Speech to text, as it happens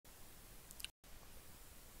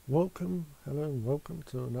Hello and welcome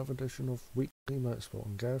to another edition of Weekly Motorsport.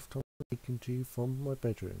 I'm Gareth Thomas speaking to you from my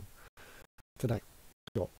bedroom. Today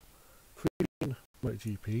we've got preview Moto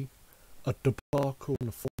GP, a debacle in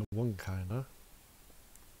the Formula 1 calendar,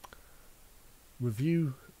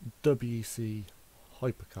 review WEC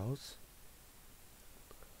hypercars,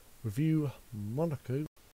 review Monaco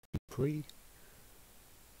GP,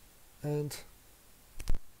 and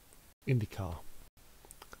IndyCar.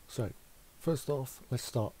 So, first off, let's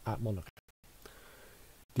start at Monaco.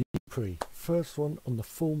 The Prix, first one on the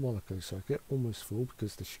full Monaco circuit, almost full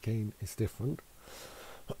because the chicane is different.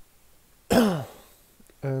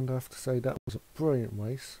 And I have to say that was a brilliant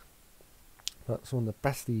race. That's one of the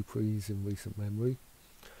best E-Prix in recent memory.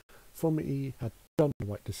 Formula E had done the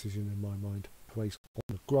right decision in my mind to race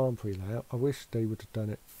on the Grand Prix layout. I wish they would have done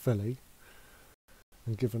it fully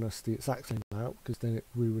and given us the exact same layout, because then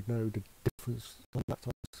we would know the difference on that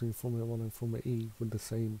time between Formula 1 and Formula E with the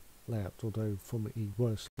same layout, although Formula E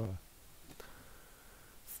were slower.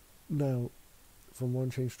 Now, from one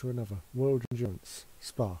change to another, World Endurance,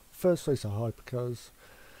 Spa. First race of hypercars.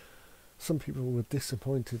 Some people were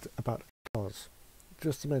disappointed about the cars.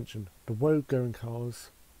 Just to mention, the road-going cars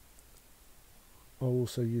are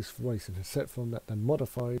also used for racing, except from that they're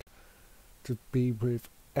modified to be with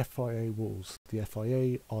FIA rules. The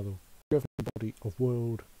FIA are the governing body of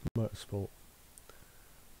world motorsport.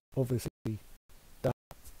 Obviously, that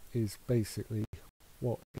is basically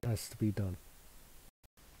what has to be done.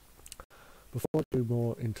 Before I go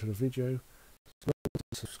more into the video,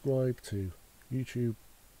 subscribe to YouTube,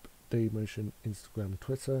 Dailymotion, Instagram,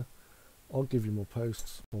 Twitter. I'll give you more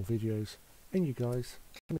posts, more videos, and you guys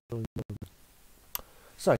can enjoy more.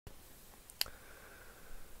 So,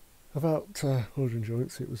 about World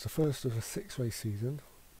Endurance, it was the first of a 6-race season.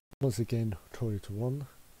 Once again, Toyota won.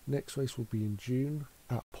 Next race will be in June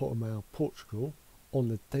at Portimao, Portugal, on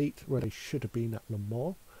the date where they should have been at Le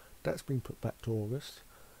Mans. That's been put back to August.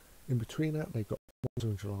 In between that, they've got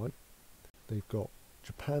Monza in July. They've got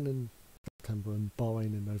Japan in September and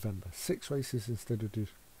Bahrain in November. 6 races instead of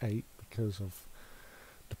 8 because of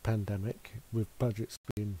the pandemic, with budgets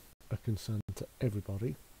being a concern to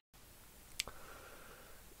everybody.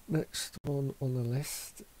 Next one on the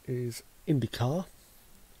list is IndyCar.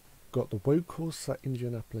 Got the Road Course at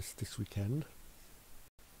Indianapolis this weekend.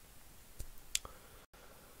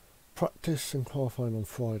 Practice and qualifying on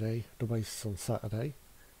Friday, the race on Saturday.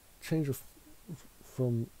 Change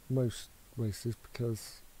from most races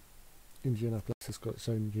because Indianapolis has got its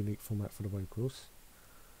own unique format for the Road Course.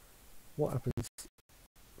 What happens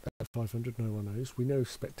at 500, no one knows. We know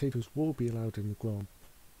spectators will be allowed in the Grand.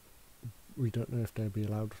 We don't know if they'll be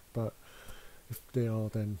allowed, but if they are,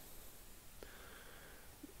 then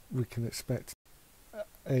we can expect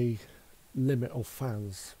a limit of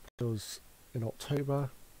fans, because in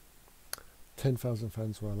October 10,000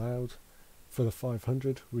 fans were allowed. For the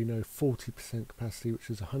 500 we know 40% capacity, which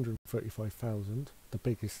is 135,000, the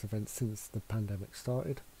biggest event since the pandemic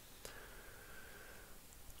started.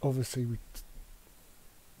 Obviously we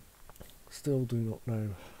still do not know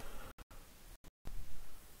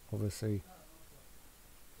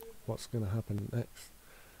what's going to happen next,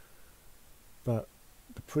 but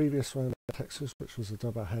the previous round at Texas, which was a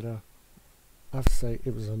double header, I have to say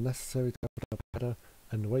it was unnecessary to have a double header,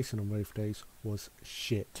 and the racing on both days was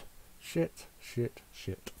shit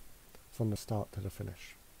from the start to the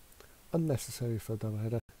finish. Unnecessary for a double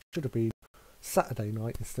header. Should have been Saturday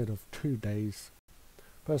night instead of 2 days.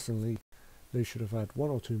 Personally, they should have had 1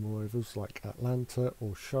 or 2 more overs like Atlanta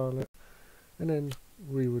or Charlotte, and then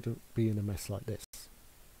we wouldn't be in a mess like this.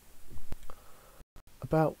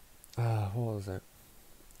 About what was it?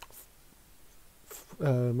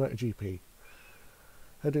 Moto GP.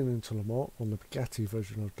 Heading into Le Mans on the Bugatti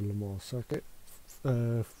version of the Le Mans circuit.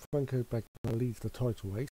 Franco Bagnaia leads the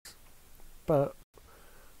title race, but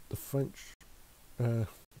the French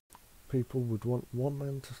people would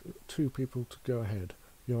want 2 people to go ahead: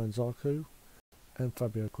 Johann Zarco and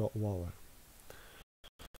Fabio Quartararo.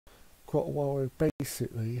 Quartararo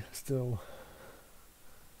basically still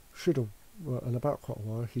should have, and about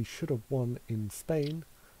Quartararo, he should have won in Spain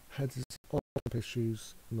had his arm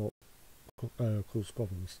issues not caused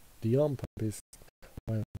problems. The arm pump is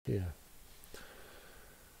here.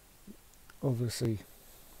 Obviously,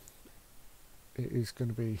 it is going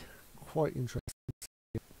to be quite interesting to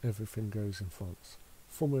see if everything goes in France.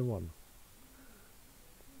 Formula 1.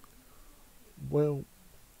 Will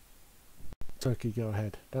Turkey go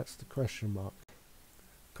ahead? That's the question mark.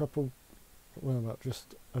 About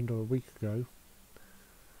just under a week ago,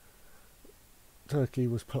 Turkey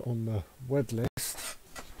was put on the red list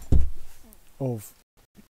of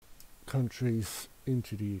countries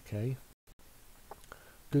into the UK.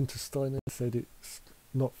 Gunter Steiner said it's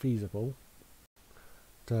not feasible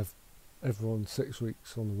to have everyone 6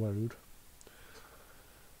 weeks on the road,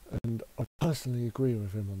 and I personally agree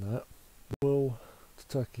with him on that. Will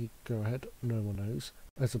Turkey go ahead? No one knows.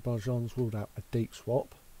 Azerbaijan's ruled out a date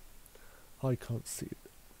swap. I can't see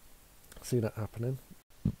that happening.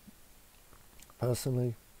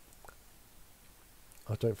 Personally,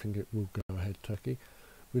 I don't think it will go ahead, Turkey.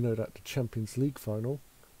 We know that the Champions League final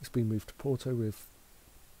has been moved to Porto with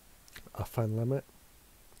a fan limit.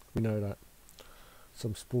 We know that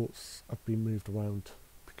some sports have been moved around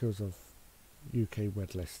because of UK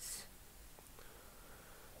red lists.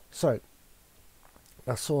 So,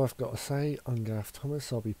 that's all I've got to say. I'm Gareth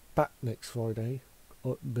Thomas. I'll be back next Friday.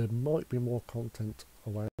 There might be more content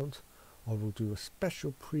around. I will do a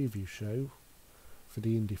special preview show for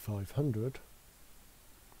the Indy 500.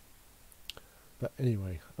 But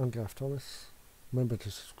anyway, I'm Gareth Thomas. Remember to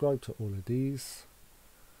subscribe to all of these.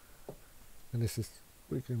 And this is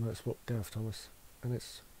Weekly Motorsport, Gareth Thomas, and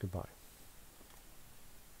it's goodbye.